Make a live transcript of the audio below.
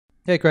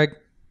Hey, Craig.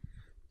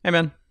 Hey,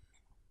 man.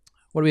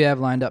 What do we have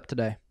lined up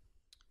today?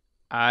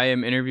 I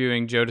am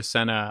interviewing Joe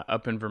Sena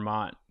up in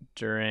Vermont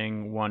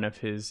during one of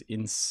his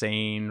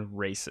insane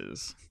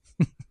races.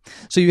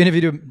 So you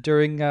interviewed him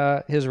during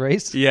his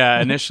race?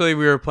 Yeah, initially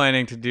we were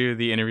planning to do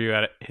the interview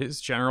at his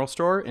general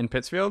store in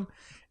Pittsfield,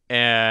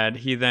 and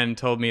he then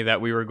told me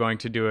that we were going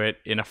to do it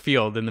in a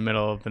field in the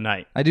middle of the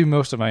night. I do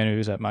most of my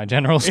interviews at my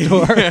general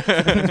store.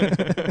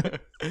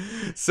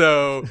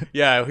 So,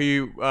 yeah,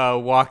 he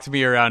walked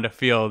me around a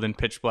field in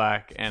pitch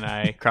black, and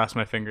I crossed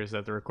my fingers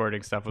that the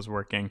recording stuff was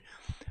working.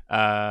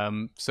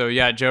 So,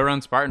 yeah, Joe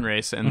runs Spartan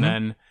Race, and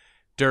then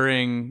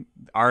during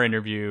our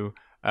interview,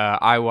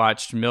 I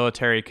watched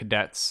military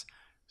cadets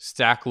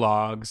stack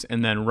logs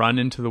and then run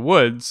into the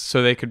woods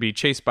so they could be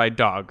chased by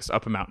dogs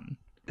up a mountain.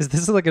 Is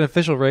this like an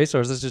official race, or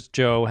is this just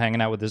Joe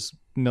hanging out with his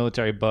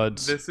military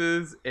buds? This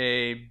is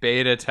a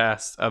beta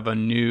test of a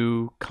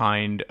new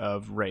kind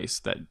of race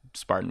that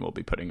Spartan will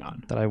be putting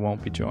on, That I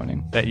won't be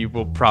joining. that you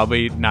will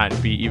probably not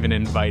be even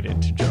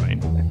invited to join.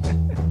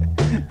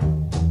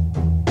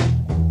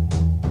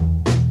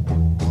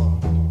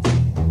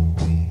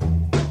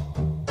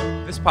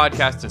 This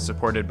podcast is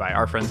supported by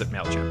our friends at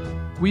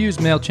MailChimp. We use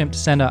MailChimp to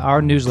send out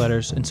our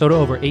newsletters, and so do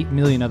over 8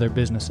 million other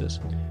businesses.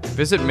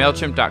 Visit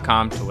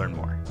MailChimp.com to learn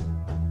more.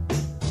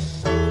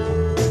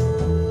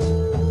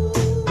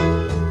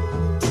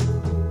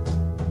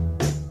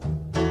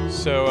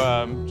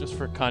 So, just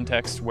for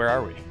context, where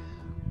are we?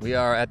 We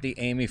are at the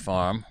Amy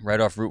Farm, right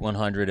off Route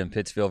 100 in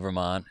Pittsfield,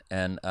 Vermont,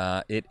 and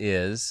it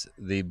is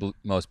the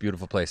most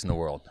beautiful place in the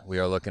world. We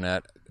are looking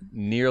at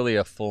nearly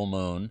a full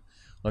moon,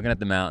 looking at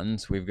the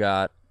mountains. We've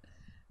got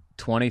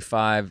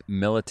 25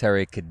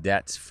 military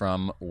cadets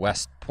from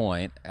West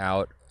Point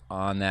out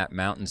on that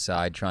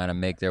mountainside trying to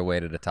make their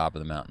way to the top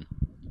of the mountain.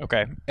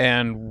 Okay,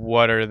 and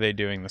what are they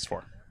doing this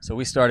for? So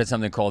we started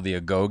something called the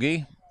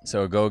Agoge.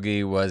 So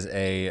Agoge was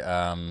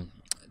a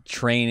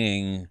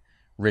training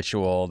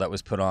ritual that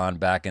was put on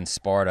back in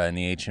Sparta in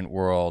the ancient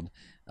world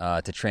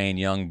to train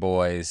young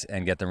boys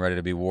and get them ready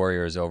to be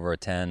warriors over a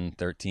 10,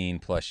 13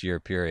 plus year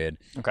period.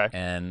 Okay.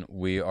 And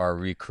we are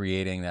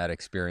recreating that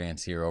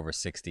experience here over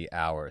 60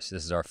 hours.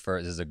 This is our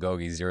first, this is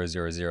Agoge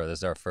 000. This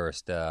is our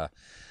first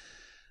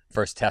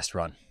test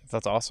run.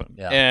 That's awesome.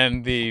 Yeah.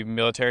 And the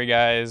military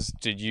guys,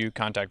 did you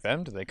contact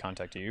them? Did they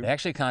contact you? They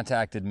actually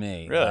contacted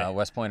me. Really?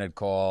 West Point had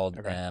called,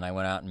 Okay. and I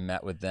went out and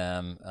met with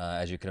them.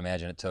 As you can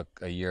imagine, it took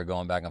a year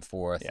going back and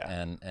forth,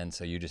 Yeah. and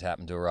so you just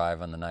happened to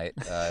arrive on the night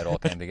it all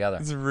came together.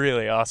 It's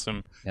really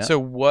awesome. Yeah. So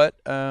what's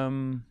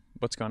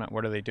going on?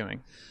 What are they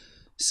doing?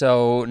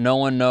 So no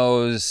one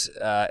knows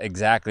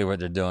exactly what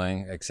they're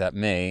doing except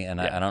me,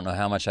 and Yeah. I don't know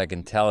how much I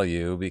can tell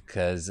you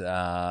because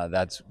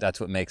that's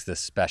what makes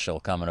this special,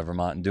 coming to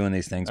Vermont and doing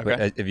these things. Okay.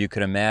 But if you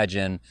could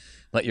imagine,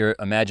 let your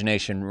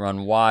imagination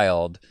run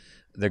wild,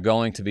 they're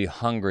going to be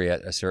hungry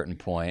at a certain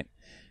point.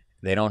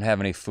 They don't have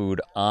any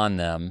food on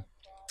them,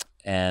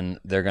 and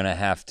they're going to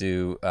have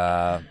to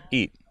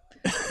eat.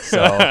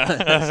 So,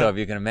 so if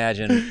you can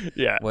imagine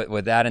Yeah.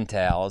 what that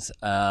entails.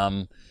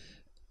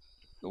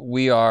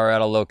 We are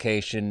at a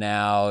location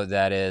now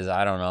that is,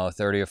 I don't know,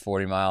 30 or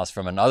 40 miles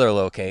from another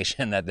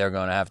location that they're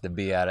going to have to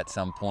be at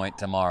some point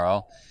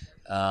tomorrow.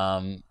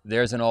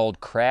 There's an old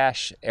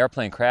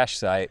airplane crash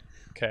site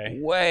Okay.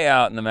 way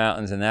out in the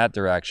mountains in that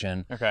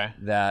direction Okay.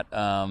 that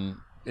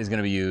is going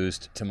to be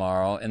used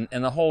tomorrow.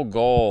 And the whole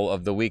goal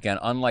of the weekend,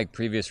 unlike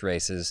previous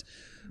races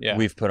Yeah.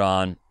 we've put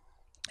on,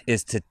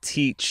 is to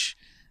teach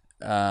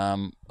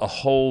a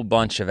whole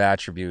bunch of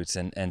attributes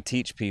and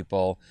teach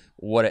people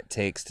what it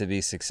takes to be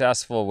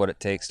successful, what it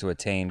takes to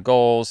attain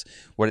goals,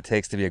 what it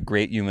takes to be a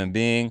great human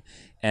being.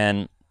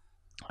 And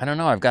I don't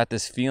know, I've got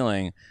this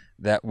feeling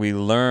that we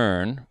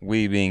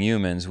being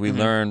humans, we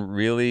learn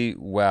really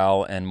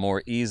well and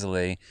more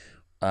easily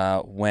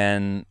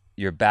when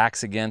your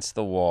back's against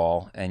the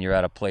wall and you're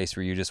at a place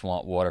where you just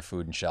want water,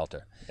 food, and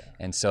shelter. Yeah.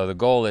 And so the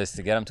goal is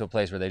to get them to a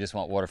place where they just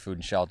want water, food,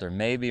 and shelter,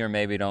 maybe or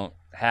maybe don't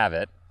have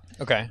it,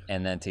 Okay.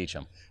 and then teach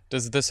them.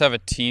 Does this have a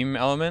team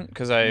element?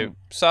 Because I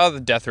saw the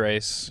death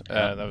race.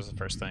 That was the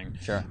first thing.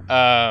 Sure.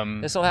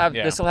 This will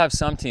yeah. have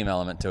some team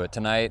element to it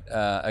tonight.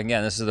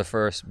 Again, this is the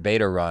first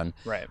beta run,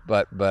 Right.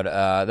 But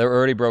they're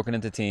already broken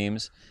into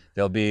teams.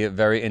 There'll be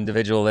very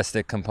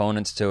individualistic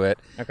components to it.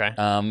 Okay.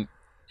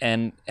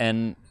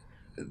 And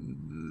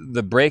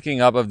the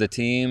breaking up of the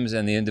teams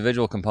and the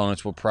individual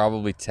components will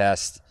probably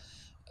test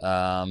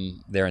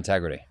their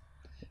integrity,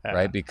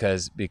 right?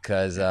 Because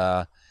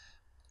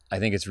I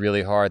think it's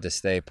really hard to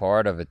stay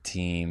part of a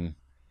team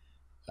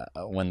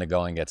when the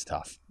going gets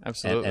tough.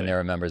 Absolutely. And there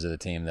are members of the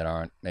team that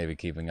aren't maybe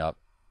keeping up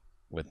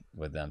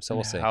with them. So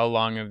we'll see. How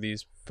long have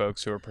these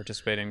folks who are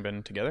participating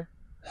been together?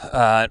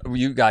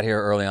 You got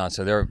here early on,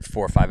 so they're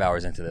 4 or 5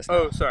 hours into this now.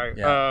 Oh, sorry.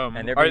 Yeah.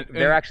 And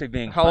they're actually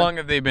being How long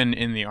have they been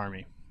in the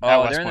Army? at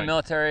Oh, West they're in the Point?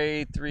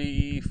 military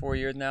 3-4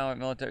 years now. At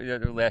military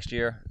last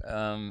year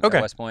Okay.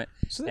 at West Point,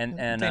 So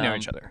and they know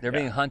each other. They're Yeah.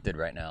 being hunted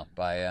right now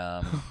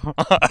by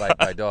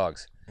by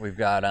dogs. We've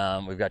got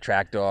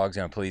track dogs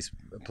and police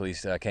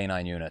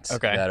canine units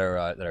Okay. that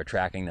are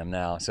tracking them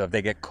now. So if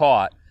they get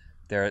caught,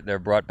 they're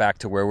brought back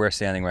to where we're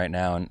standing right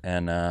now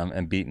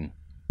and beaten.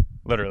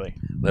 Literally.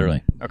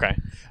 Okay.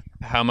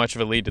 How much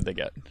of a lead did they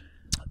get?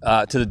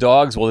 To the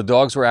dogs, well, the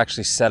dogs were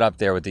actually set up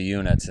there with the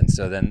units, and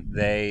so then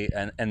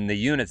and the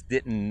units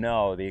didn't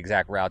know the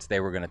exact routes they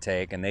were going to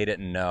take, and they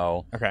didn't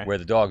know where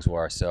the dogs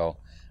were. So,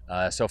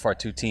 so far,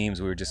 2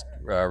 teams we were just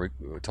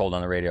told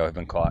on the radio have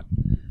been caught.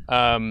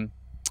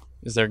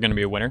 Is there going to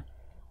be a winner?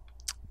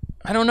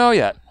 I don't know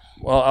yet.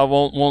 Well,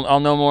 I'll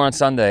know more on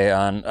Sunday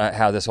on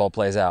how this all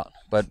plays out.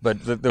 But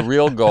the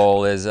real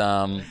goal is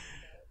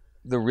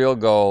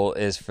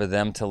for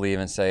them to leave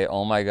and say,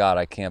 "Oh my God,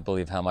 I can't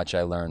believe how much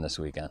I learned this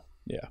weekend."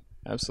 Yeah,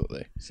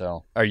 absolutely.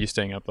 So, are you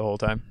staying up the whole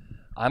time?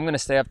 I'm going to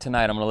stay up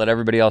tonight. I'm going to let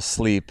everybody else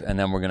sleep, and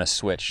then we're going to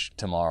switch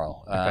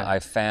tomorrow. Okay. I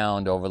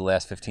found over the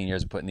last 15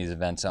 years of putting these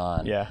events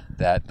on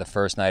that the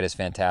first night is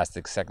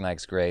fantastic, second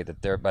night's great.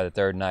 By the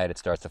third night, it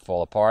starts to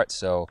fall apart.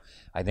 So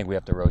I think we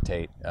have to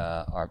rotate.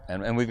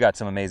 And we've got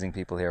some amazing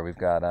people here. We've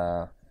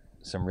got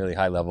some really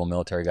high-level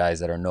military guys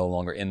that are no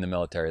longer in the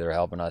military that are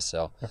helping us.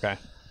 So we got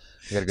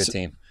a good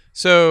team.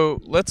 So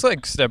let's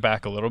step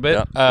back a little bit.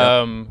 Yep.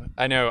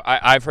 I know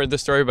I've heard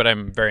this story, but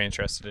I'm very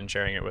interested in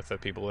sharing it with the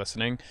people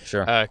listening.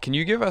 Sure. Can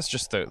you give us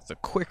just the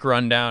quick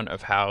rundown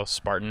of how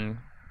Spartan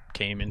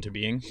came into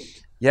being?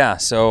 Yeah.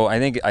 So I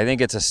think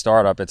it's a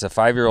startup. It's a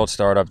 5-year-old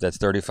startup that's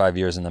 35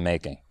 years in the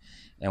making.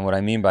 And what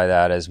I mean by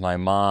that is my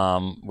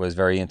mom was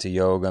very into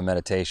yoga,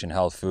 meditation,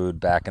 health food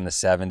back in the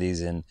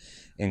 70s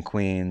in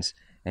Queens.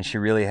 And she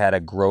really had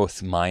a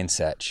growth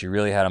mindset. She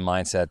really had a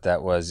mindset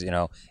that was,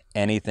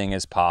 anything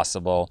is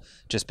possible.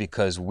 Just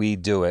because we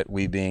do it,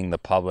 we being the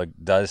public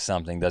does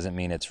something, doesn't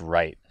mean it's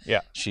right.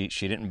 Yeah. She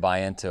didn't buy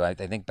into it.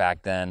 I think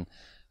back then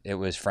it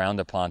was frowned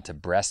upon to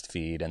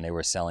breastfeed, and they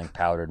were selling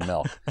powdered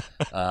milk.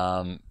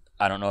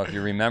 I don't know if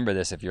you remember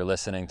this if you're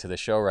listening to the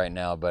show right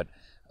now, but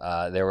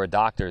there were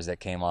doctors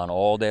that came on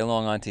all day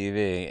long on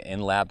TV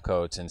in lab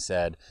coats and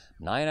said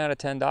 9 out of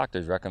 10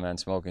 doctors recommend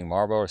smoking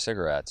Marlboro or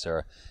cigarettes.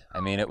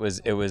 It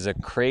was a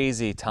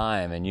crazy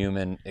time in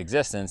human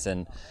existence,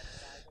 and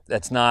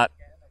it's not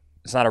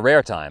a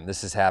rare time.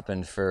 This has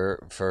happened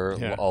for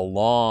a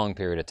long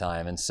period of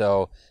time. And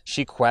so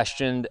she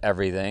questioned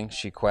everything.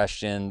 She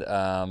questioned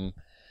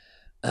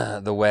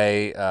the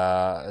way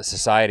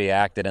society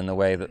acted and the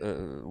way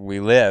that we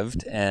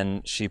lived.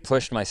 And she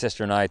pushed my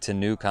sister and I to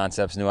new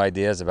concepts, new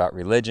ideas about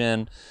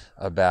religion,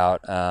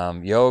 about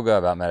yoga,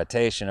 about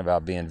meditation,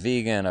 about being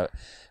vegan.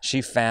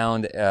 She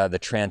found the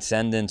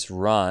Transcendence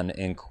Run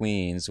in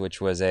Queens, which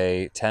was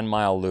a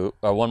 10-mile loop,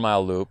 a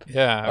 1-mile loop.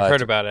 Yeah, I've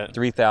heard about it.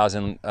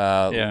 3,000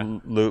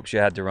 loops you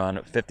had to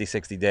run 50,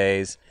 60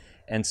 days.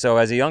 And so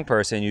as a young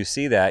person, you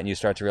see that and you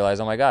start to realize,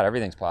 oh my God,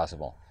 everything's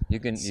possible. You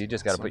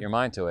just got to put your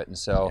mind to it. And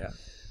so,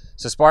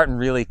 so Spartan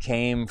really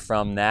came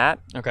from that.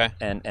 Okay.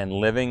 And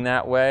living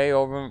that way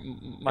over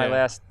my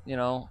last,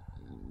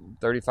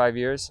 35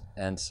 years.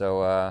 And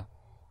so,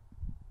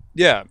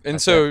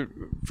 so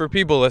for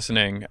people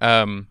listening,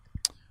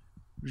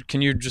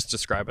 can you just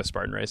describe a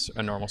Spartan race,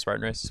 a normal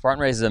Spartan race?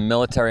 Spartan Race is a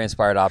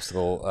military-inspired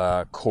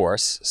obstacle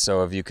course.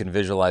 So if you can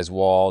visualize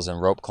walls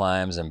and rope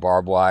climbs and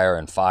barbed wire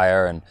and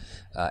fire and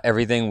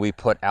everything we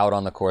put out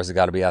on the course has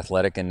got to be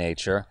athletic in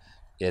nature.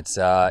 It's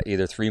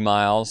either 3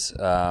 miles,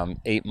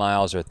 8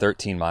 miles, or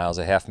 13 miles.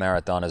 A half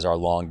marathon is our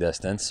long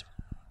distance.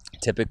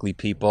 Typically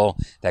people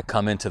that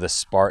come into the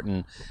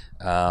Spartan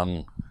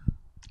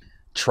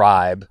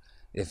tribe,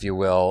 if you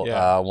will,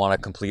 want to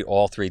complete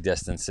all 3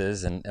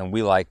 distances. And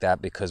we like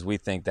that because we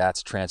think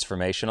that's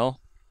transformational.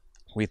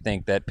 We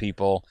think that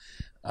people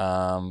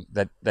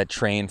that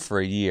train for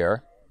a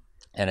year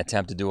and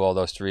attempt to do all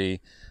those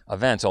 3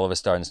 events, all of a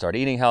sudden start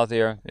eating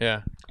healthier,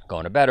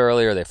 going to bed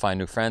earlier, they find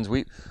new friends.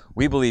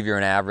 We believe you're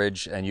an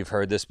average, and you've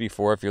heard this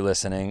before if you're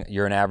listening,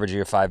 you're an average of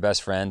your 5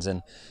 best friends.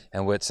 And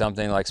what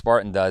something like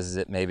Spartan does is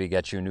it maybe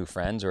gets you new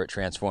friends or it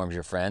transforms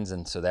your friends.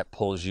 And so that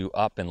pulls you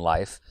up in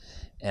life.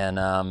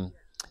 And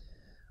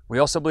we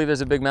also believe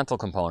there's a big mental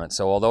component.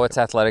 So although it's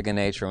athletic in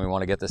nature and we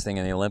want to get this thing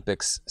in the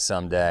Olympics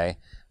someday,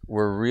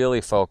 we're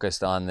really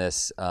focused on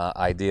this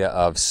idea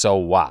of so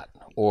what?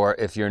 Or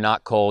if you're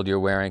not cold, you're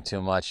wearing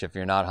too much. If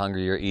you're not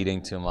hungry, you're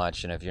eating too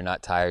much. And if you're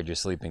not tired, you're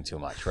sleeping too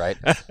much, right?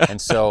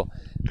 And so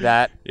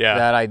that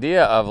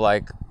idea of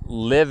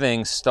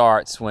living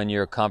starts when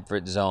your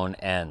comfort zone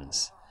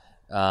ends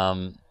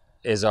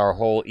is our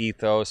whole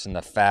ethos and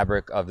the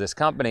fabric of this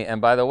company. And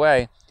by the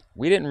way,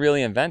 we didn't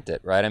really invent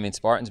it, right? I mean,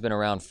 Spartan's been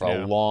around for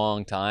a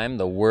long time.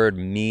 The word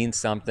means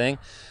something.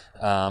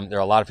 There are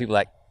a lot of people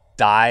that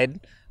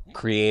died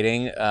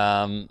creating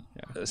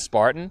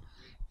Spartan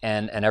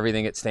and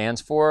everything it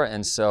stands for.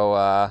 And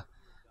so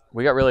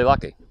we got really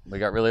lucky. We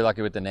got really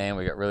lucky with the name.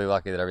 We got really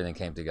lucky that everything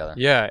came together.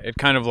 Yeah, it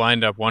kind of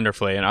lined up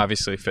wonderfully and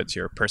obviously fits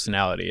your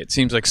personality. It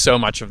seems like so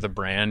much of the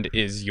brand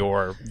is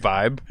your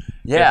vibe.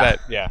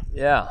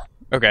 Yeah.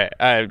 Okay,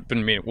 I've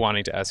been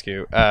wanting to ask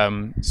you.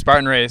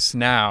 Spartan Race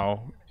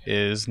now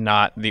is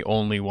not the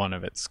only one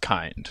of its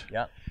kind.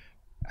 Yeah.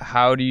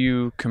 How do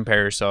you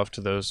compare yourself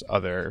to those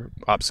other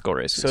obstacle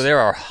races? So there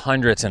are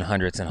hundreds and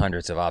hundreds and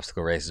hundreds of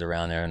obstacle races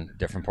around there in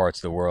different parts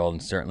of the world,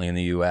 and certainly in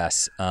the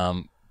U.S.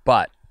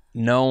 but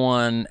no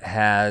one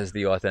has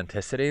the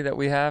authenticity that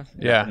we have.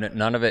 Yeah.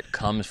 None of it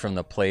comes from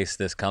the place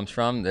this comes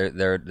from.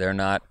 They're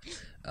not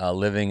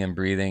living and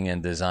breathing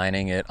and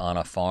designing it on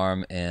a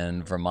farm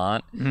in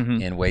Vermont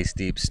in waist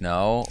deep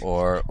snow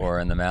or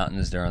in the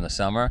mountains during the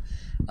summer,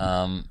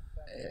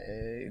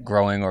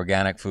 growing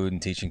organic food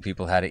and teaching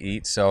people how to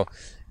eat. So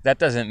that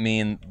doesn't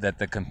mean that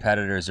the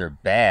competitors are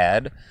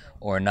bad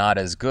or not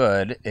as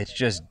good. It's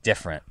just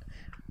different.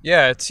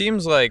 Yeah, it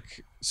seems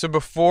like, so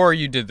before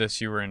you did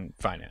this, you were in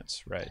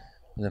finance, right?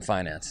 In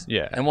finance.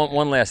 Yeah. And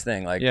one last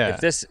thing, like Yeah.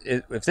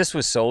 if this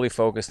was solely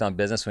focused on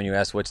business, when you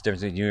ask what's the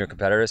difference between you and your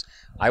competitors,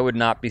 I would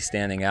not be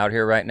standing out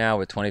here right now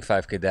with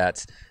 25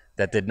 cadets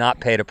that did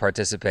not pay to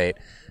participate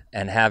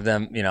and have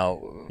them,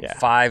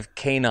 5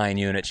 canine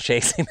units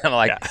chasing them.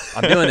 Like,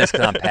 I'm doing this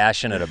because I'm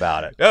passionate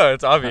about it. No,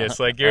 it's obvious.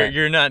 Like Right.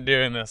 you're not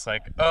doing this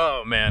like,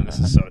 oh man, this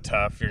is so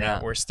tough. You're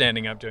not. We're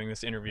standing up doing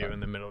this interview in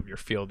the middle of your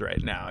field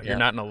right now. You're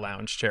not in a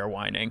lounge chair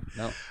whining.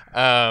 No.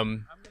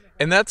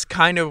 And that's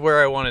kind of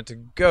where I wanted to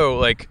go.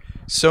 Like,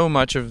 so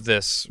much of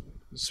this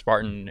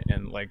Spartan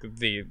and like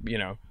the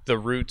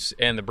roots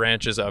and the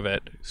branches of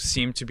it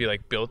seem to be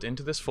like built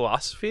into this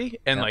philosophy.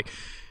 And like,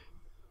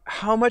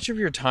 how much of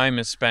your time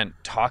is spent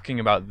talking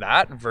about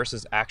that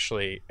versus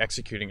actually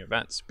executing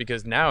events?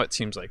 Because now it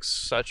seems like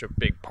such a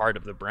big part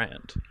of the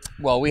brand.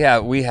 Well, we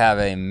have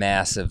a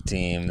massive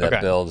team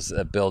that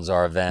builds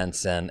our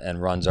events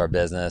and runs our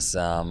business.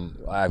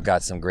 I've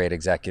got some great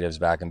executives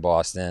back in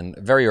Boston.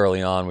 Very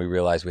early on, we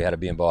realized we had to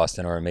be in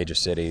Boston or a major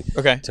city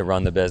to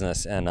run the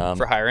business, and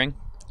For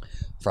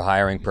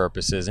hiring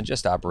purposes and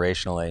just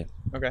operationally.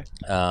 Okay.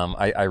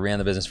 I ran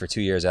the business for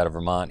 2 years out of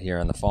Vermont here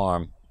on the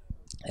farm.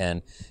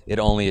 And it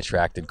only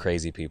attracted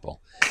crazy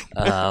people.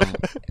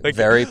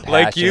 Very passionate.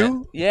 Like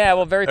you? Yeah,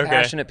 well, very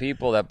passionate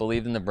people that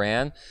believed in the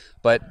brand.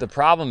 But the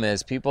problem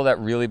is people that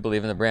really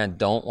believe in the brand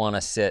don't want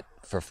to sit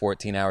for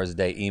 14 hours a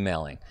day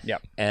emailing.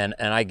 Yep. And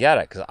I get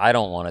it because I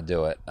don't want to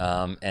do it.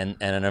 And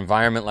an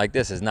environment like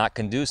this is not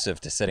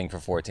conducive to sitting for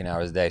 14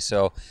 hours a day.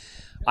 So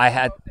I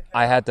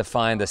had to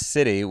find a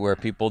city where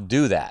people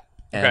do that.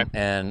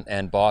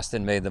 And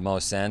Boston made the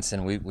most sense.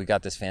 And we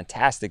got this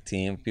fantastic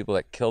team, people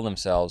that kill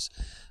themselves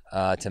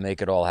to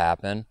make it all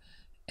happen,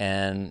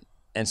 and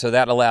so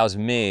that allows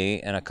me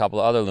and a couple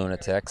of other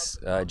lunatics,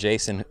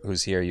 Jason,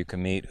 who's here, you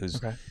can meet,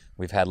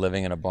 we've had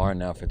living in a barn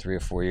now for 3 or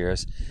 4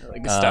 years. I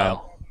like his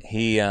style.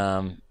 He,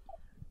 I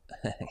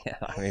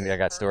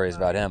got stories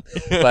about him,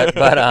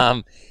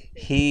 but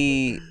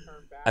he's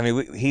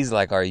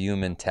like our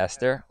human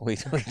tester. We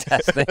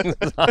test things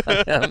on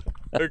him.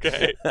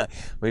 Okay.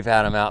 We've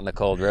had him out in the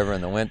cold river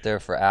in the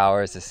winter for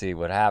hours to see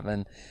what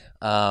happened.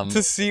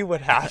 To see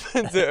what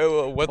happens.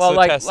 What's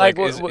the test like?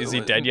 Is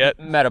he dead yet?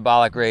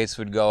 Metabolic rates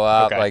would go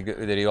up. Okay. Like,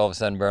 did he all of a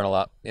sudden burn a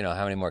lot?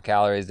 How many more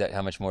calories?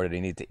 How much more did he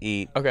need to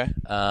eat? Okay.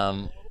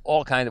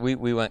 All kinds of.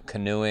 We went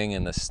canoeing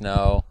in the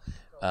snow.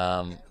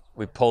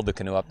 We pulled the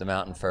canoe up the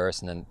mountain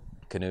first, and then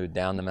canoed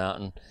down the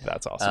mountain.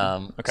 That's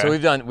awesome. So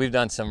we've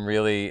done some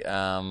really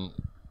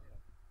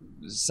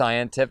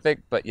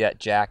scientific, but yet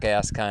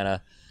jackass kind of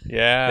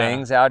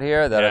things out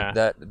here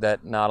that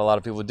not a lot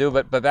of people do.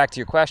 But back to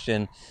your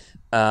question.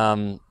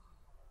 I'm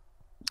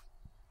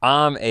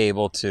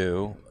able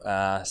to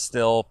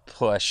still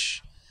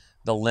push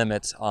the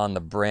limits on the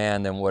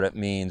brand and what it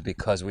means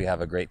because we have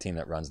a great team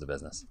that runs the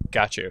business.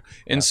 Got you.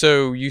 And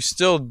so you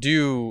still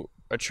do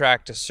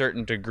attract a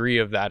certain degree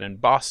of that in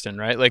Boston,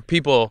 right? Like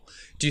do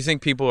you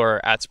think people are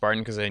at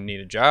Spartan because they need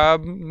a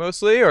job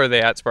mostly, or are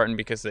they at Spartan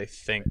because they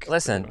think?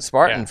 Listen,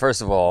 Spartan,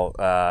 first of all,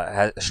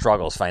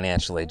 struggles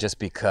financially just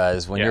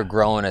because when you're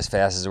growing as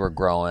fast as we're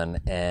growing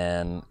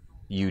and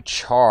you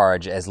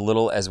charge as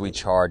little as we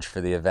charge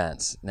for the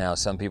events. Now,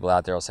 some people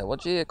out there will say, well,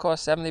 gee, it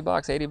costs $70,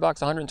 $80,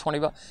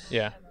 $120.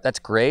 Yeah. That's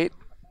great.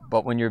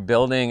 But when you're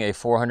building a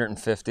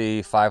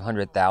 $450,000,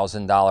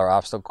 $500,000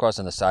 obstacle course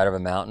on the side of a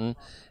mountain,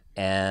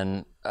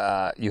 and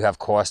you have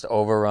cost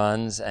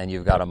overruns, and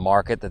you've got to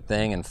market the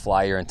thing and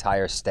fly your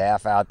entire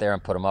staff out there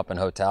and put them up in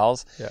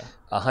hotels,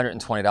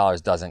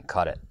 $120 doesn't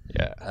cut it.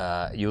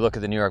 Yeah. You look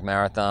at the New York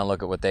Marathon,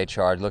 look at what they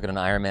charge, look at an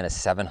Ironman,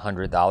 it's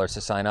 $700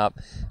 to sign up.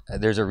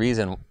 There's a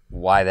reason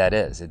why that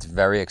is. It's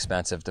very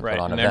expensive to put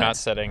on and events. They're not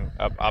setting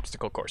up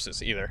obstacle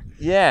courses either.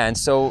 Yeah, and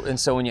so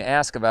when you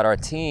ask about our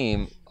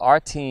team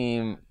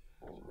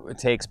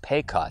takes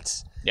pay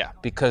cuts. Yeah.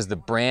 Because the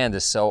brand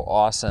is so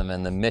awesome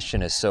and the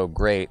mission is so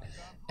great,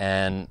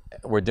 and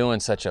we're doing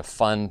such a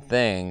fun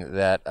thing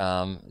that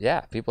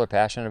people are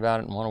passionate about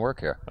it and want to work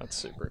here. That's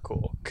super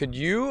cool. Could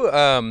you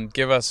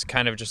give us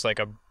kind of just like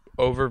a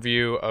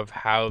overview of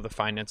how the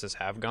finances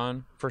have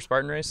gone for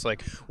Spartan Race?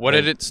 Like, what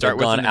did it start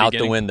with in the out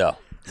beginning? the window.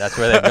 That's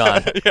where they've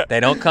gone. They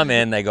don't come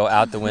in; they go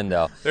out the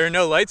window. There are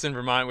no lights in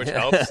Vermont, which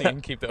helps. So you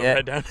can keep the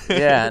overhead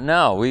down.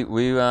 No. We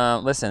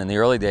listen. In the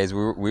early days,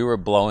 we were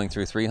blowing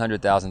through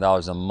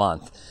 $300,000 a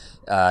month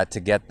to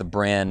get the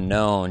brand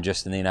known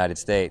just in the United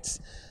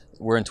States.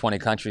 We're in 20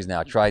 countries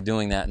now. Try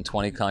doing that in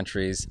 20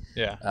 countries.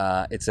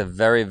 Yeah. It's a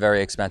very,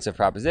 very expensive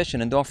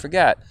proposition. And don't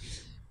forget,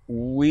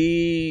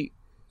 we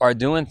are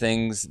doing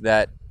things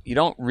that you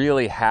don't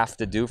really have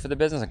to do for the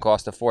business and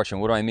cost a fortune.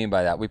 What do I mean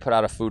by that? We put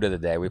out a food of the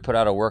day. We put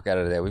out a workout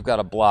of the day. We've got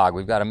a blog.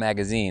 We've got a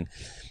magazine.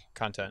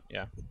 Content,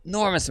 yeah.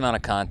 Enormous amount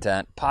of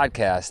content,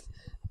 podcast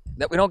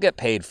that we don't get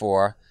paid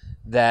for,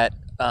 that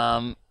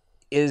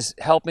is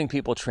helping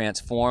people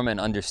transform and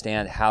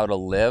understand how to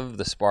live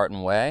the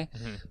Spartan way,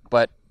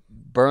 but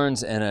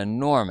burns an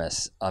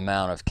enormous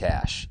amount of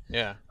cash.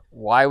 Yeah.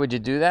 Why would you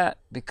do that?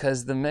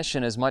 Because the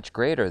mission is much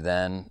greater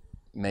than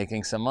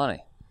making some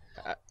money.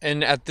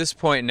 And at this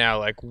point now,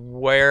 like,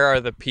 where are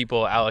the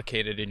people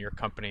allocated in your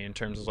company in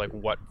terms of like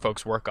what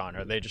folks work on?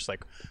 Are they just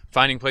like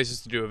finding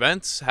places to do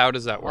events? How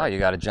does that work? Well, you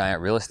got a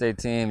giant real estate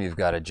team, you've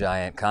got a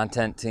giant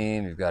content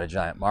team, you've got a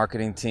giant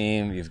marketing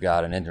team, you've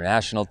got an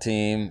international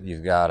team,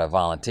 you've got a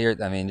volunteer.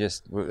 I mean,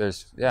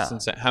 That's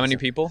insane. How many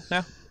people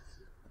now?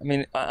 I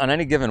mean, on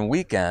any given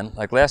weekend,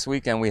 like last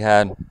weekend, we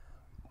had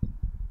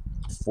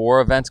 4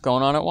 events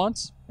going on at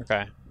once.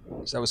 Okay.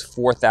 So that was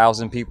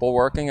 4,000 people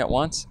working at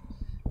once,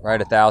 right?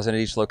 1,000 at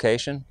each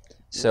location.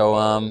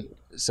 So,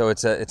 so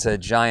it's a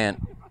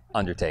giant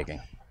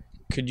undertaking.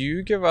 Could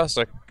you give us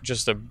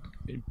just a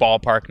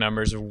ballpark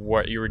numbers of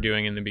what you were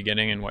doing in the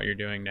beginning and what you're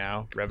doing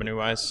now,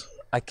 revenue-wise?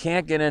 I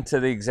can't get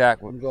into the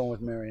exact. I'm going with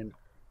Marion.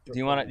 Do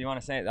you want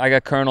to say? I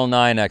got Colonel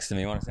Nye next to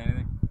me. You want to say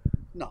anything?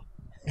 No.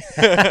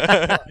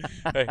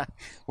 Hey.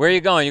 Where are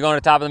you going? You going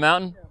to the top of the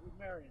mountain? Yeah, with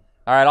Marion.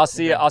 All right, I'll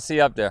see you. I'll see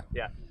you up there.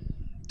 Yeah.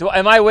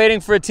 Am I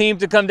waiting for a team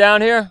to come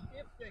down here?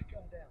 If they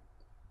come down.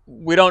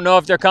 We don't know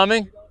if they're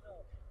coming. We don't know.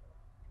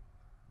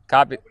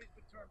 Copy. Nobody's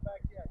been turned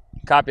back yet.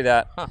 Copy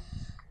that. Huh.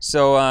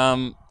 So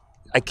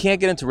I can't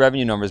get into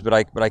revenue numbers, but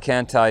I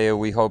can tell you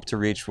we hope to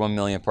reach 1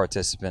 million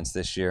participants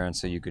this year, and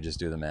so you could just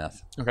do the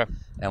math. Okay.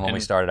 And when we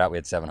started out, we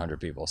had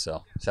 700 people,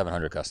 so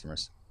 700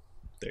 customers.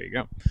 There you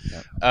go.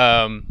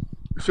 Yep.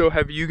 So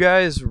have you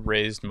guys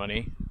raised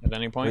money at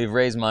any point? We've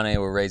raised money.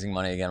 We're raising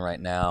money again right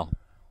now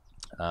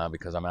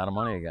because I'm out of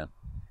money again.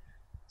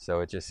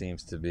 So it just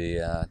seems to be,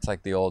 it's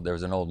like there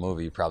was an old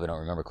movie you probably don't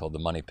remember called The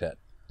Money Pit.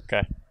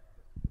 Okay.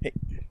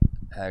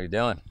 How you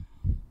doing?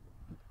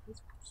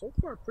 It's so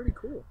far pretty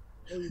cool.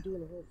 Oh, you're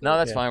doing the whole thing. No,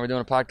 that's fine. We're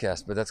doing a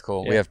podcast, but that's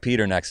cool. Yeah. We have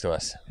Peter next to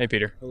us. Hey,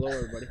 Peter. Hello,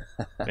 everybody.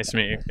 Nice to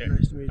meet you.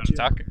 Nice to meet you.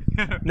 Talk.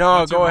 No,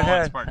 What's your go role at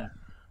ahead. Spartan?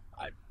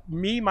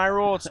 My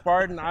role at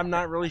Spartan, I'm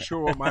not really sure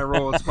what my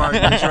role at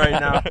Spartan is right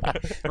now.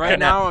 Right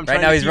now, I'm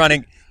trying to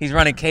he's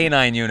running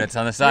K9 units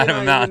on the side of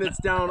a mountain. It's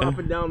down up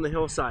and down the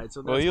hillside.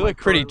 So Well, that's you my look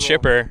pretty current role.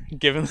 chipper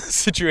given the You know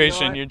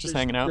situation. what? You're just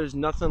There's- hanging out. There's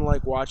nothing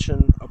like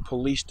watching a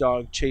police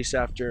dog chase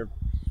after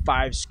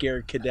 5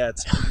 scared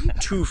cadets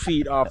 2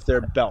 feet off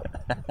their belt.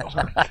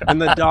 And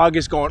the dog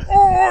is going,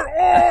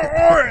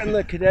 "Or," and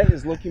the cadet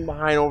is looking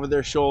behind over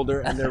their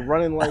shoulder, and they're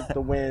running like the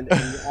wind,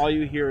 and all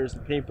you hear is the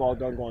paintball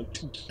gun going.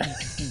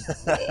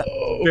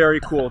 Very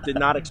cool. Did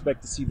not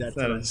expect to see that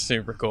That tonight. is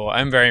super cool.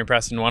 I'm very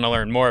impressed and want to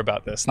learn more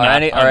about this. Are not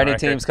any on record.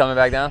 teams coming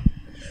back down?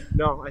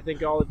 No, I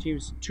think all the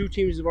teams, 2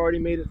 teams have already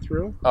made it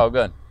through, Oh,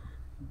 good.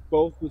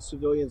 both with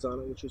civilians on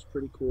it, which was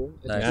pretty cool.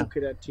 And Nice. 2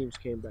 cadet teams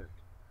came back.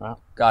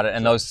 Got it.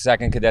 And those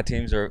second cadet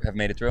teams have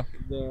made it through?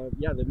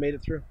 Yeah, they've made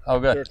it through. Oh,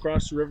 They're good.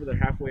 across the river. They're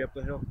halfway up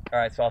the hill. All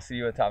right, so I'll see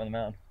you at the top of the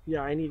mountain. Yeah,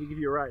 I need to give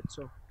you a ride.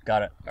 So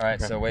Got it. All right,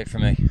 Okay. so wait for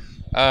me.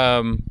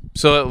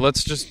 So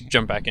let's just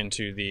jump back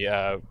into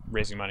the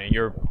raising money.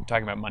 You're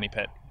talking about Money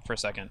Pit for a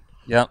second.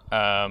 Yep.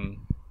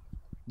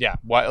 Yeah.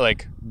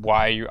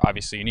 Why you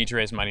obviously you need to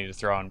raise money to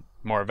throw on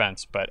more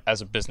events, but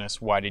as a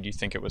business, why did you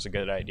think it was a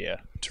good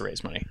idea to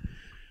raise money?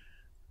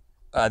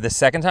 The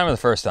second time or the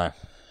first time?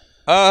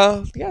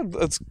 Yeah.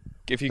 Let's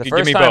if you The could give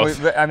first me time,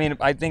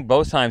 both. I think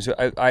both times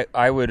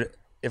I would,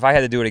 if I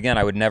had to do it again,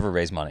 I would never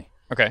raise money.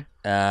 Okay.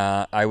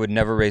 I would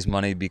never raise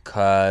money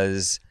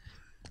because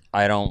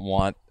I don't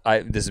want,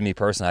 this is me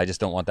personally, I just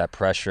don't want that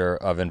pressure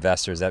of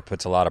investors. That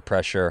puts a lot of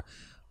pressure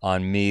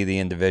on me, the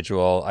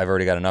individual. I've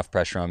already got enough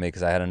pressure on me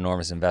because I had an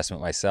enormous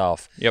investment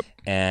myself. Yep.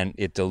 And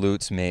it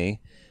dilutes me.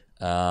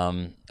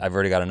 I've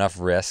already got enough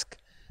risk.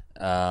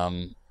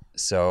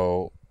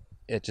 So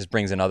it just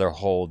brings another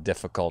whole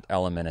difficult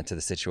element into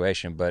the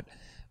situation. But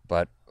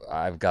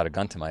I've got a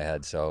gun to my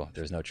head, so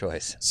there's no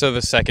choice. So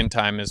the second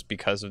time is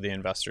because of the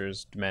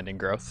investors demanding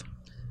growth.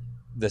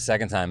 The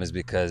second time is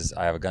because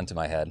I have a gun to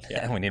my head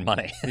and we need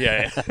money.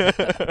 Yeah.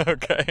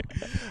 Okay.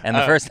 And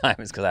the first time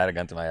is because I had a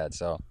gun to my head.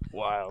 So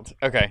Wild.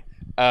 Okay.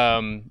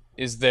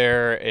 Is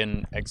there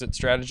an exit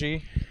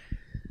strategy?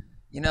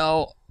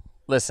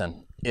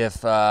 Listen,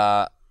 if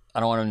I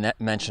don't want to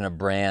mention a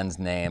brand's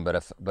name, but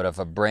if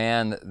a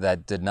brand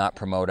that did not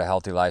promote a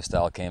healthy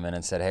lifestyle came in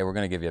and said, "Hey, we're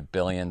going to give you $1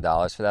 billion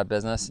for that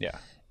business," Yeah.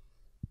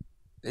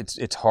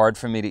 it's hard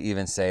for me to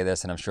even say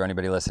this, and I'm sure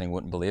anybody listening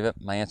wouldn't believe it.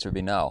 My answer would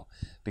be no,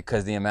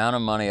 because the amount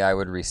of money I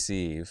would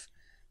receive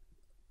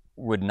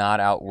would not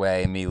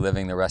outweigh me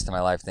living the rest of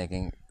my life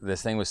thinking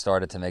this thing was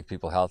started to make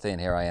people healthy,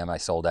 and here I am, I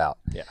sold out.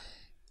 Yeah.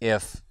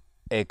 If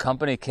a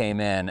company came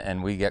in,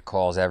 and we get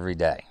calls every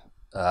day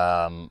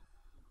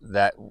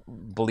that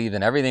believe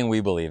in everything we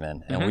believe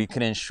in, and we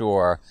can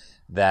ensure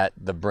that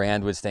the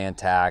brand would stay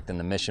intact and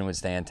the mission would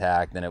stay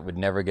intact and it would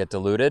never get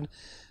diluted,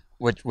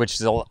 which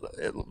is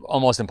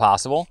almost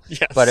impossible.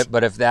 Yes.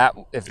 But if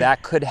that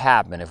could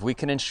happen, if we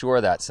can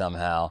ensure that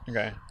somehow,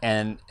 Okay.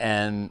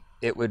 and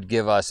it would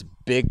give us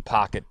big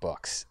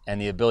pocketbooks and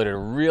the ability to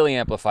really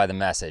amplify the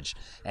message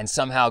and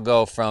somehow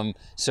go from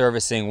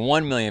servicing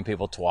 1 million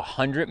people to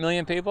 100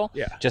 million people,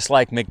 Yeah. just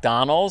like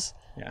McDonald's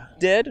Yeah.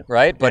 did,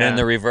 right? But in Yeah.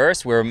 the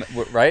reverse, we're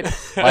right.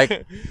 Like,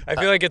 I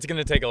feel like it's going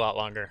to take a lot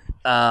longer.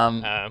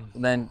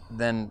 then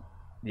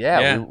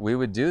yeah, we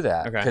would do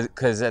that. Okay.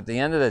 Because at the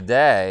end of the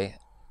day,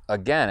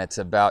 again, it's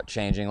about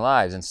changing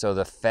lives. And so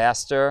the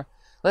faster,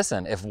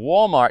 listen, if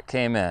Walmart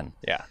came in,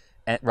 Yeah.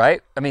 and,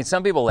 right? I mean,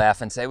 some people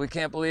laugh and say, we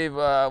can't believe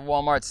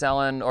Walmart's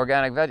selling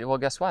organic vegetables. Well,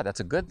 guess what?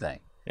 That's a good thing.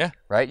 Yeah.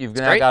 Right? You've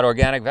now great. got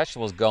organic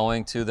vegetables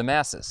going to the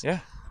masses. Yeah.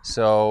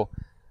 So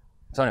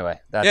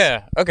anyway, that's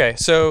Yeah. Okay.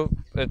 So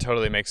it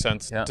totally makes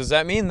sense. Yeah. Does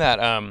that mean that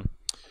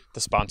the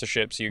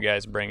sponsorships you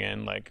guys bring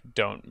in like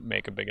don't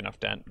make a big enough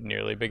dent,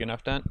 nearly big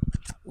enough dent?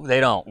 They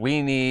don't.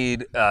 We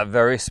need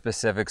very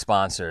specific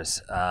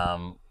sponsors.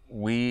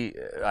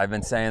 I've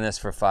been saying this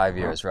for 5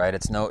 years, right?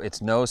 It's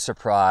no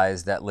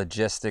surprise that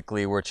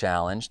logistically we're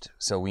challenged.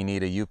 So we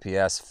need a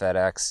UPS,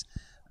 FedEx,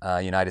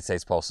 United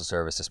States Postal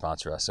Service to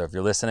sponsor us. So if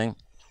you're listening,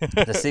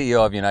 the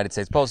CEO of United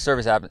States Postal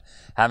Service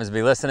happens to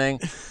be listening.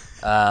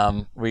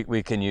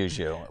 We can use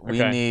you.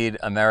 We Okay. need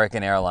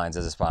American Airlines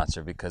as a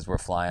sponsor because we're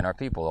flying our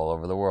people all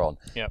over the world.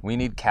 Yep. We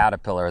need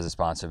Caterpillar as a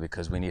sponsor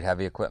because we need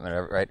heavy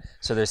equipment, right?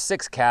 So there's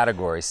 6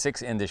 categories,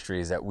 6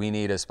 industries that we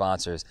need as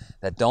sponsors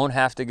that don't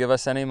have to give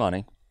us any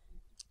money.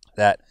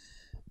 That,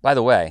 by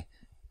the way,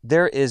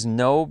 there is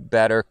no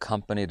better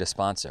company to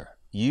sponsor.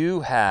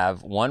 You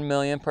have 1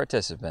 million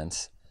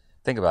participants,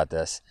 think about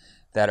this,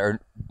 that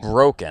are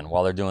broken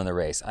while they're doing the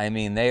race. I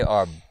mean, they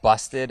are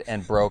busted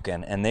and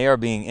broken, and they are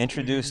being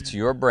introduced to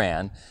your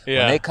brand. Yeah.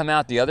 When they come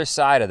out the other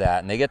side of that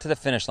and they get to the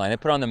finish line, they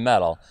put on the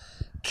medal,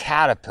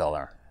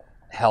 Caterpillar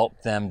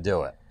helped them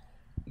do it,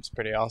 It's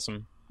pretty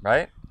awesome.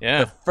 right?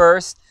 Yeah.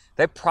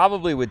 They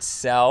probably would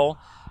sell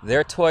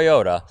their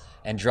Toyota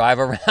and drive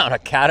around a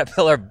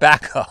Caterpillar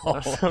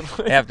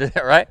backhoe after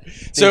that, right?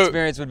 The So-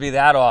 experience would be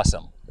that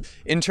awesome.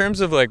 In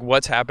terms of like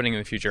what's happening in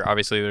the future,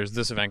 obviously there's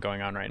this event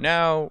going on right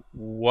now.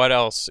 What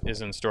else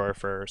is in store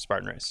for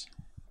Spartan Race?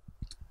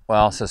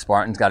 Well, so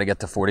Spartan's got to get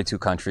to 42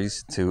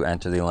 countries to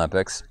enter the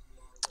Olympics.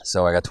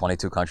 So I got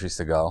 22 countries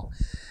to go.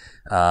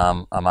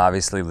 I'm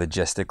obviously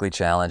logistically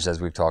challenged, as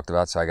we've talked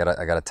about. So I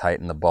gotta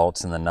tighten the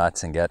bolts and the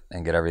nuts and get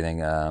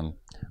everything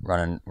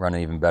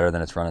running even better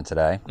than it's running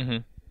today.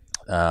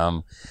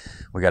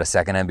 We got a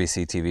second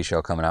NBC TV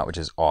show coming out, which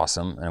is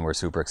awesome, and we're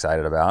super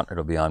excited about.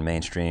 It'll be on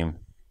mainstream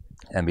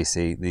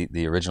NBC.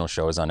 The original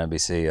show is on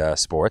NBC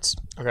Sports.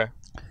 Okay.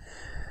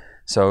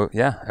 So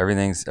yeah,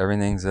 everything's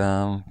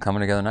coming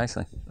together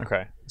nicely.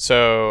 Okay.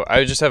 So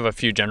I just have a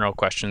few general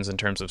questions in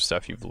terms of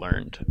stuff you've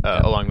learned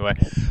along the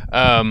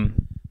way.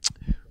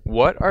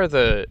 What are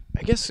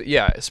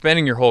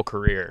spanning your whole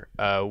career,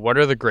 what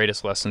are the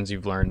greatest lessons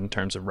you've learned in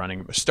terms of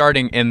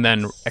starting and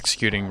then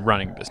executing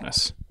running a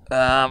business?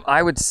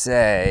 I would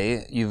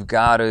say you've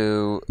got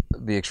to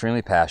be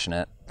extremely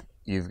passionate.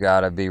 You've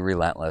got to be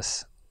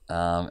relentless.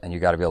 And you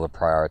got to be able to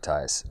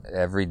prioritize.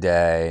 Every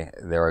day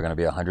there are going to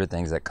be 100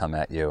 things that come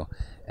at you,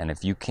 and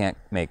if you can't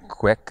make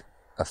quick,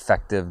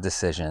 effective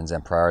decisions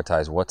and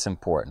prioritize what's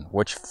important,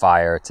 which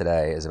fire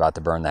today is about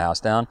to burn the house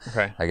down,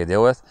 Okay. I could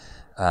deal with,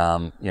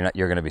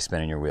 you're going to be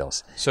spinning your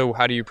wheels. So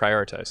how do you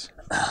prioritize?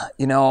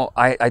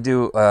 I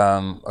do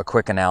a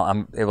quick analysis.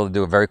 I'm able to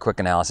do a very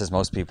quick analysis.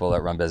 Most people that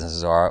run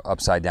businesses are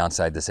upside,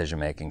 downside decision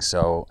making.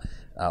 So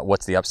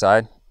what's the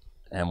upside?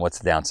 And what's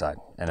the downside?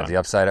 And if the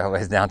upside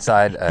outweighs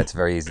downside, it's a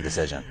very easy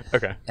decision.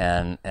 Okay.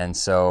 And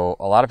so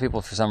a lot of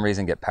people, for some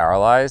reason, get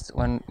paralyzed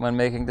when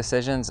making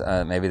decisions.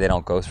 Maybe they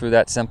don't go through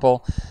that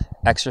simple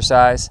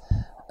exercise.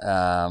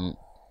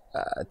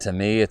 To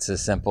me, it's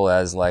as simple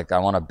as like I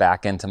want to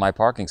back into my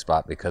parking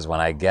spot because when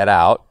I get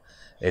out,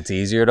 it's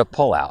easier to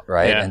pull out,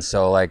 right? Yeah. And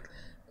so like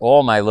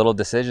all my little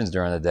decisions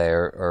during the day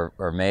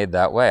are made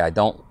that way. I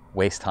don't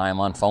waste time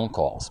on phone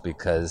calls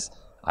because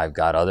I've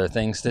got other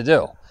things to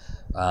do.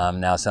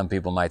 Now, some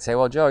people might say,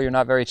 well, Joe, you're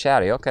not very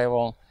chatty. Okay,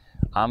 well,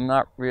 I'm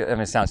not really, I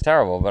mean, it sounds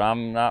terrible, but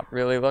I'm not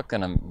really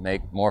looking to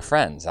make more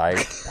friends. I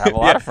have a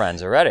lot of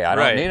friends already. I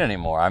don't Right. need any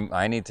more.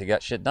 I need to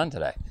get shit done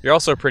today. You're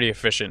also pretty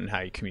efficient in how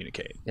you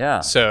communicate.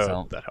 Yeah.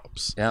 So that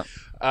helps. Yeah.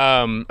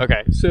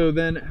 Okay. So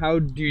then how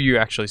do you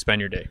actually spend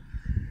your day?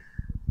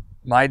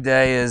 My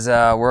day is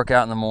work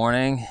out in the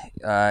morning,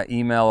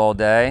 email all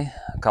day,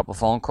 a couple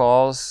phone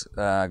calls,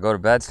 go to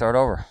bed, start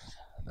over.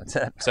 That's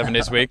it. 7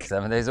 days a week?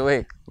 7 days a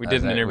week. We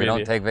did an That's it. interview We with don't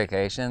you. take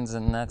vacations,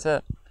 and that's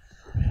it.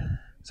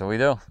 So we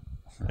do.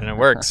 And it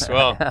works.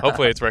 Well,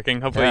 hopefully it's working.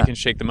 Hopefully Yeah. you can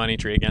shake the money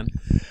tree again.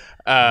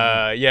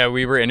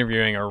 We were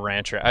interviewing a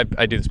rancher.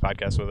 I do this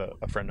podcast with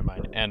a friend of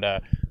mine, and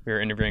we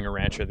were interviewing a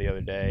rancher the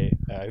other day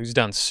who's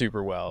done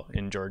super well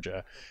in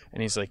Georgia.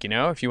 And he's like,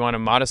 if you want a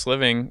modest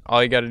living,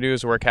 all you got to do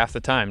is work half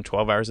the time,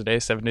 12 hours a day,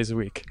 7 days a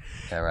week.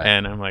 Yeah, right.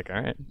 And I'm like,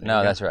 all right. there No,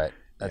 you go. that's right.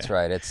 That's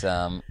right. It's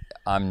I'm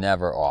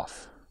never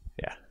off.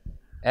 Yeah.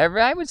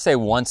 I would say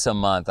once a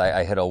month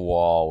I hit a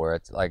wall where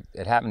it's like,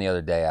 it happened the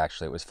other day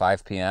actually. It was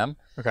 5 p.m.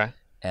 Okay.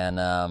 And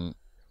I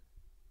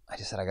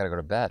just said, I got to go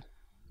to bed.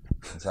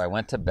 And so I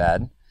went to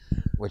bed,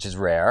 which is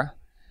rare.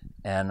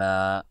 And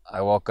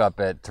I woke up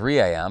at 3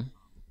 a.m.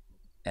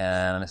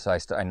 And so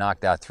I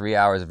knocked out 3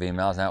 hours of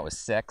emails. Now it was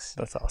 6.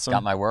 That's awesome.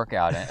 Got my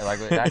workout in. Like,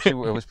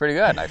 actually, it was pretty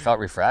good. I felt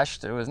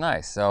refreshed. It was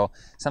nice. So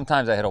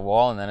sometimes I hit a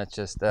wall, and then it's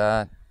just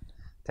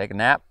take a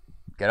nap,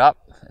 get up,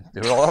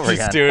 do it all over again.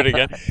 Just do it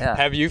again. Yeah.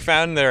 Have you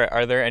found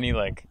are there any,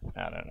 like,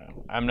 I don't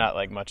know, I'm not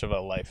like much of a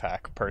life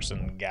hack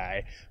person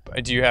guy,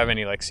 but do you have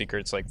any like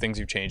secrets, like things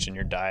you've changed in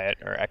your diet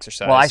or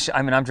exercise? Well,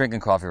 I mean, I'm drinking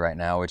coffee right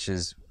now, which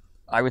is,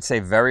 I would say,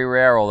 very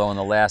rare, although in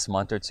the last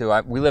month or two,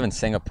 we live in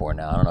Singapore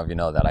now. I don't know if you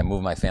know that. I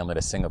moved my family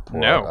to Singapore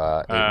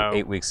No.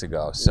 8 weeks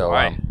ago. So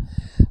why?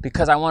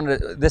 because I wanted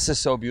to, this is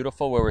so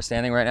beautiful where we're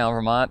standing right now in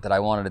Vermont that I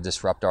wanted to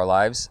disrupt our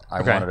lives. I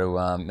Okay. wanted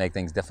to make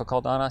things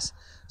difficult on us.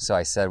 So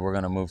I said, we're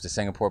going to move to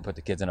Singapore, put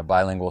the kids in a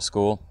bilingual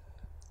school.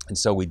 And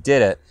so we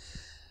did it.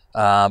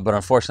 But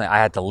unfortunately, I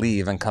had to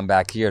leave and come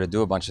back here to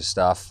do a bunch of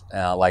stuff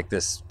like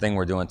this thing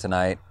we're doing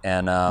tonight.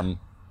 And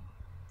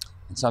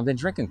so I've been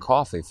drinking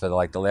coffee for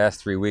like the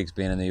last 3 weeks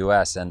being in the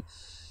U.S. And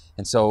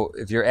so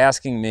if you're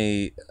asking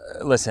me,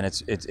 listen,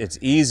 it's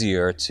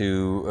easier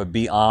to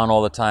be on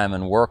all the time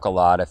and work a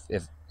lot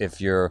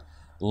if you're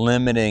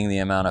limiting the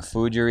amount of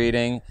food you're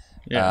eating,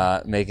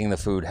 making the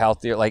food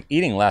healthier. Like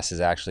eating less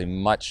is actually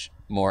much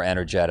more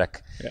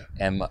energetic,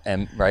 and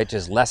right,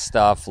 just less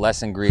stuff,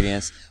 less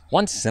ingredients.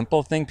 One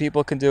simple thing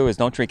people can do is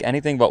don't drink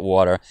anything but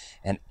water,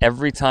 and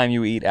every time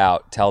you eat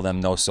out, tell them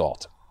no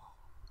salt.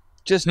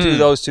 Just do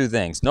those two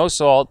things: no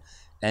salt,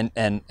 and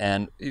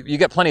you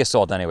get plenty of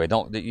salt anyway.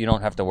 You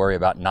don't have to worry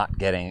about not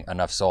getting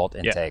enough salt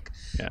intake.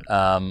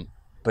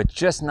 But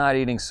just not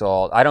eating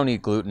salt. I don't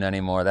eat gluten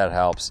anymore. That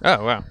helps.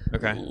 Oh wow.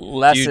 Okay.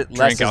 Less, Do you less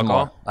drink is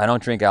alcohol? more. I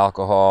don't drink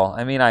alcohol.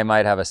 I mean, I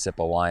might have a sip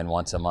of wine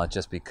once a month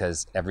just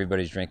because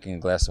everybody's drinking a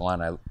glass of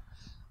wine.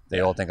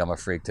 They all think I'm a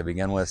freak to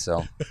begin with.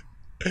 So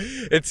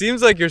It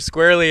seems like you're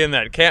squarely in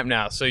that camp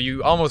now, so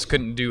you almost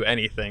couldn't do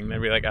anything.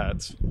 They'd be like, "Ah,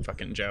 it's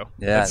fucking Joe."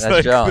 yeah, that's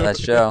like- Joe. That's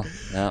Joe.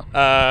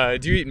 Yeah.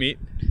 Do you eat meat?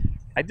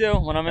 I do.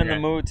 When I'm in the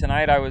Okay. mood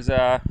tonight, I was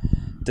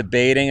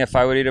debating if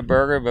I would eat a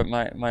burger, but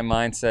my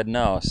mind said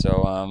no.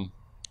 So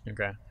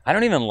Okay. I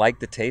don't even like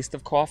the taste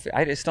of coffee.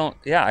 I just don't.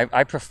 Yeah,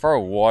 I prefer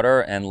water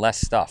and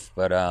less stuff.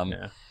 But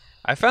Yeah.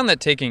 I found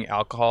that taking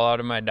alcohol out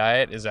of my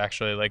diet is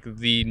actually like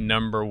the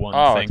number one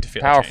thing it's to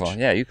feel powerful. change.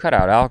 Yeah, you cut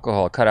out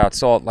alcohol, cut out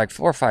salt, like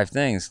 4 or 5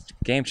 things.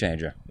 Game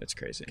changer. It's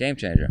crazy. Game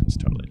changer. It's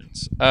totally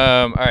nuts.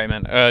 All right,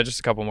 man. Just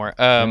a couple more.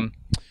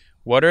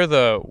 What are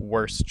the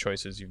worst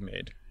choices you've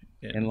made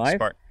In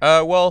life?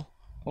 Well,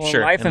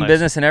 sure. Life in and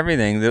business and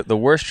everything, the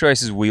worst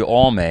choices we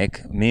all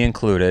make, me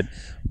included,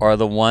 are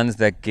the ones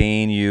that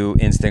gain you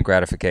instant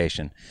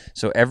gratification.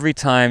 So every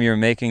time you're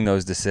making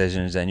those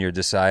decisions and you're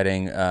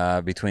deciding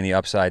between the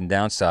upside and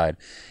downside,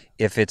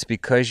 if it's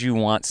because you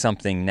want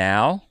something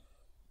now,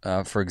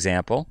 for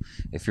example,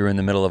 if you're in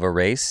the middle of a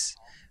race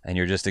and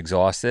you're just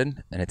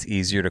exhausted and it's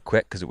easier to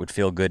quit because it would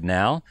feel good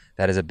now,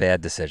 that is a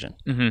bad decision.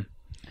 Mm-hmm.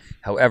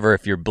 However,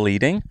 if you're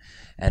bleeding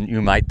and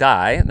you might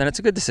die, then it's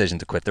a good decision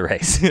to quit the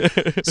race.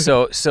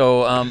 So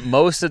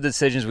most of the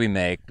decisions we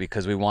make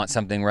because we want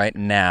something right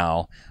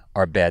now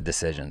are bad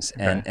decisions.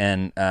 Okay.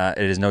 And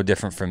it is no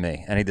different for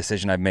me. Any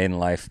decision I've made in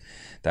life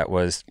that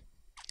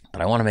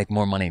I want to make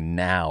more money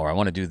now, or I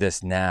want to do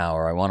this now,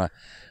 or I want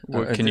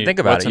to think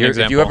about what's it. an If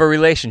you have example? a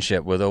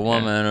relationship with a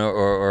woman,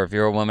 or if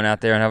you're a woman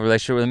out there and have a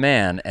relationship with a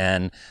man,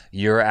 and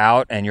you're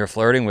out and you're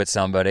flirting with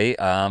somebody,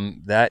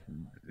 that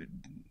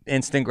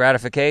instant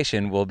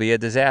gratification will be a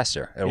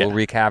disaster. It will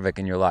wreak havoc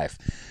in your life.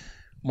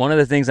 One of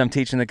the things I'm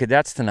teaching the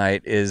cadets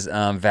tonight is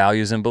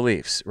values and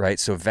beliefs, right?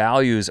 So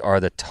values are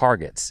the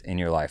targets in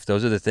your life.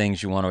 Those are the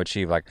things you want to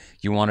achieve. Like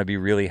you want to be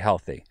really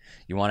healthy.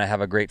 You want to have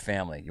a great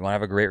family. You want to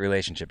have a great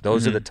relationship.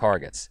 Those are the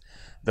targets.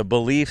 The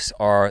beliefs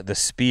are the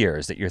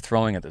spears that you're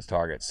throwing at those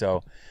targets.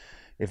 So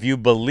if you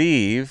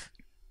believe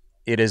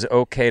it is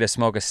okay to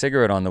smoke a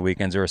cigarette on the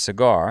weekends or a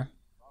cigar,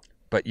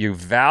 but you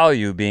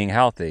value being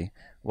healthy,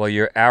 well,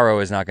 your arrow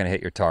is not going to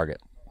hit your target.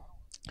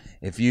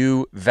 If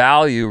you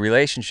value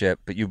relationship,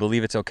 but you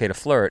believe it's okay to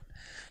flirt,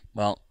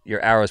 well, your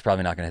arrow is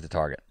probably not going to hit the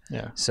target.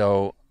 Yeah.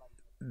 So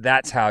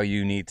that's how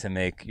you need to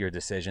make your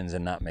decisions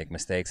and not make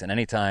mistakes. And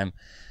anytime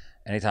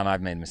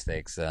I've made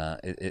mistakes,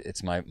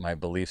 it's my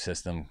belief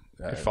system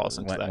It falls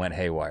into that. went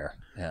haywire.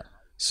 Yeah.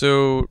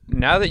 So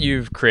now that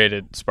you've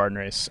created Spartan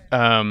Race,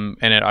 and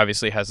it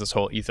obviously has this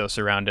whole ethos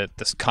around it,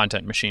 this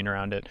content machine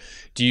around it,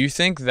 do you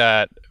think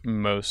that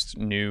most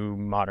new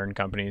modern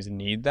companies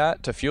need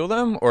that to fuel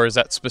them, or is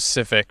that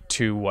specific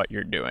to what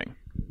you're doing?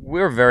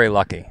 We're very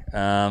lucky.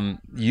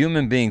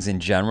 Human beings in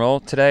general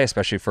today,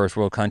 especially first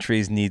world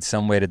countries, need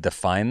some way to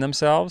define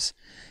themselves.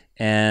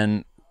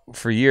 And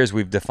for years,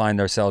 we've defined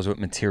ourselves with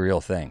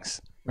material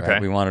things. Right? Okay.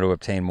 We wanted to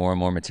obtain more and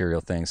more material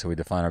things, so we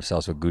define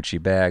ourselves with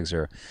Gucci bags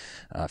or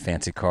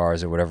fancy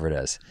cars or whatever it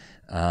is.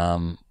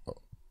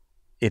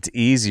 it's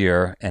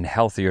easier and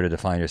healthier to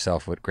define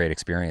yourself with great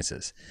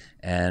experiences.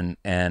 And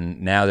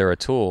now there are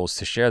tools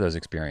to share those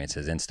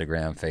experiences: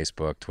 Instagram,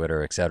 Facebook,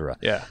 Twitter, etc.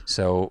 Yeah.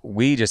 So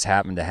we just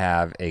happen to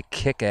have a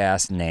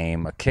kick-ass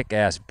name, a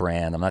kick-ass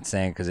brand. I'm not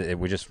saying because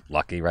we're just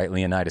lucky, right?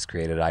 Leonidas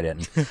created it, I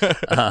didn't.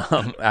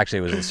 Actually,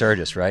 it was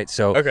Lycurgus, right?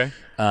 So Okay.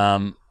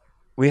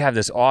 we have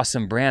this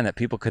awesome brand that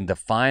people can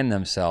define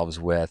themselves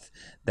with,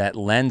 that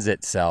lends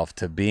itself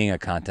to being a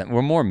content.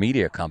 We're more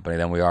media company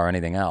than we are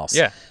anything else.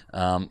 Yeah.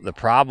 The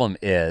problem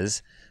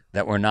is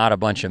that we're not a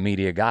bunch of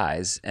media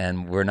guys,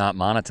 and we're not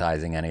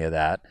monetizing any of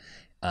that.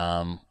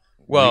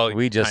 Well,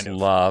 we just kind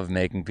of. love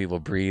making people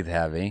breathe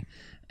heavy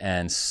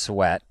and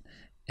sweat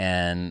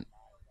and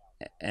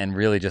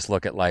really just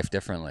look at life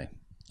differently.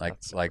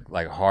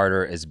 Like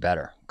harder is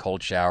better.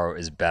 Cold shower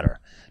is better.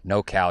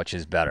 No couch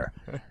is better.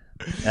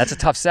 That's a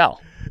tough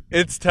sell.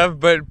 It's tough,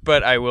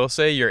 but I will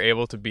say you're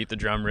able to beat the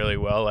drum really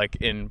well. Like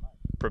in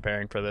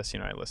preparing for this,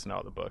 I listen to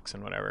all the books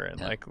and whatever,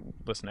 and like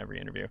listen to every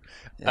interview,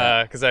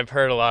 because I've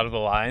heard a lot of the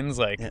lines.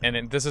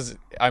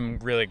 I'm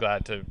really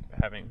glad to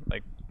having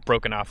like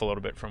broken off a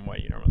little bit from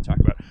what you normally talk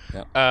about.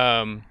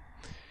 Yeah.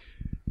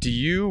 Do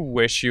you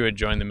wish you had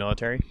joined the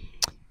military?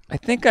 I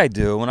think I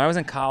do. When I was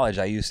in college,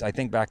 I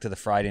think back to the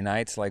Friday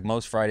nights. Like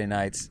most Friday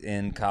nights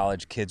in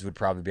college, kids would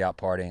probably be out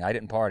partying. I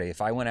didn't party.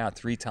 If I went out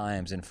 3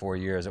 times in 4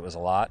 years, it was a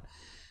lot.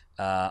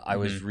 I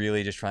was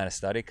really just trying to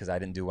study because I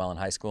didn't do well in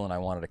high school and I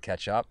wanted to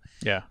catch up.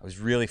 Yeah. I was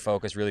really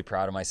focused, really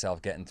proud of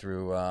myself. Getting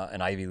through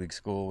an Ivy League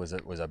school was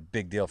a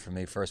big deal for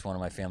me. First one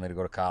in my family to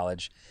go to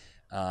college.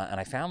 And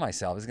I found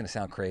myself, this is going to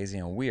sound crazy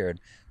and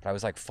weird, but I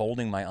was like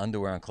folding my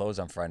underwear and clothes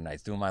on Friday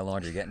nights, doing my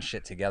laundry, getting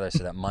shit together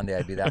so that Monday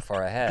I'd be that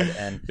far ahead.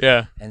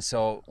 And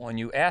so when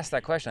you ask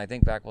that question, I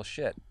think back, well,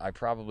 shit, I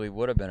probably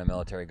would have been a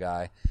military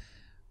guy.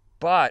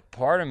 But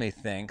part of me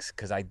thinks,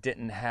 because I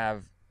didn't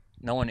have,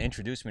 no one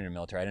introduced me to the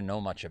military, I didn't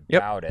know much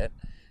about it.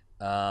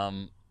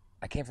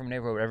 I came from a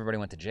neighborhood where everybody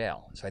went to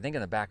jail. So I think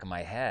in the back of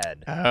my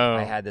head,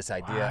 I had this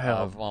idea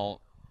of,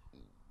 well,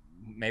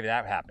 maybe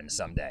that happens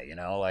someday,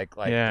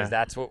 because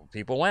that's what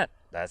people went.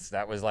 That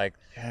was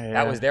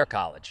that was their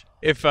college.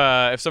 If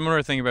someone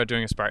were thinking about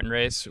doing a Spartan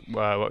race,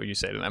 what would you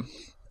say to them?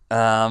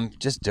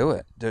 Just do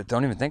it.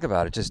 Don't even think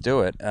about it. Just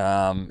do it.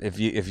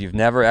 If you've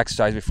never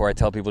exercised before, I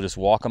tell people just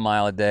walk a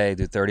mile a day,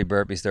 do 30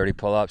 burpees, 30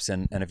 pull-ups,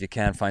 and if you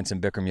can, find some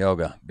Bikram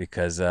yoga,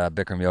 because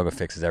Bikram yoga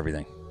fixes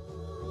everything.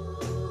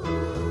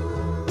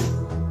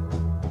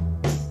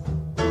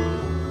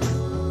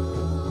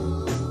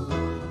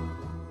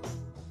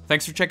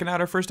 Thanks for checking out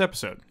our first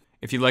episode.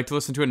 If you'd like to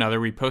listen to another,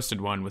 we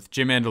posted one with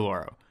Jim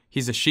Andaloro.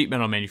 He's a sheet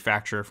metal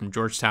manufacturer from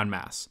Georgetown,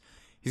 Mass.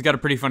 He's got a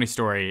pretty funny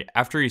story.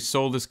 After he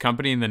sold his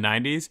company in the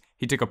 90s,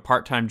 he took a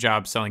part-time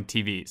job selling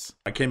TVs.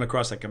 I came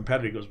across a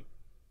competitor. He goes,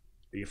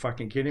 "Are you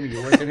fucking kidding me?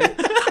 You're working here?"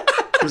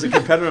 He was a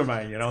competitor of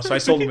mine, so I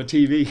sold him a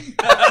TV.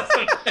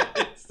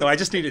 So I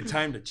just needed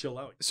time to chill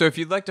out. So if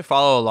you'd like to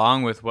follow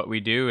along with what we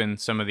do and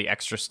some of the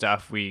extra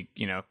stuff we,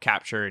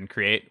 capture and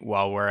create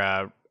while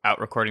we're out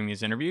recording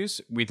these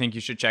interviews, we think you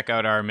should check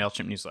out our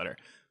MailChimp newsletter.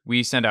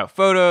 We send out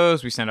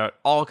photos, we send out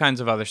all kinds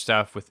of other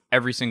stuff with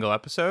every single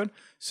episode.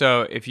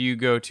 So if you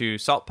go to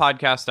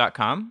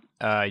saltpodcast.com,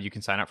 you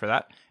can sign up for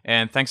that.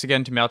 And thanks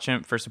again to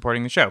MailChimp for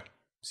supporting the show.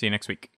 See you next week.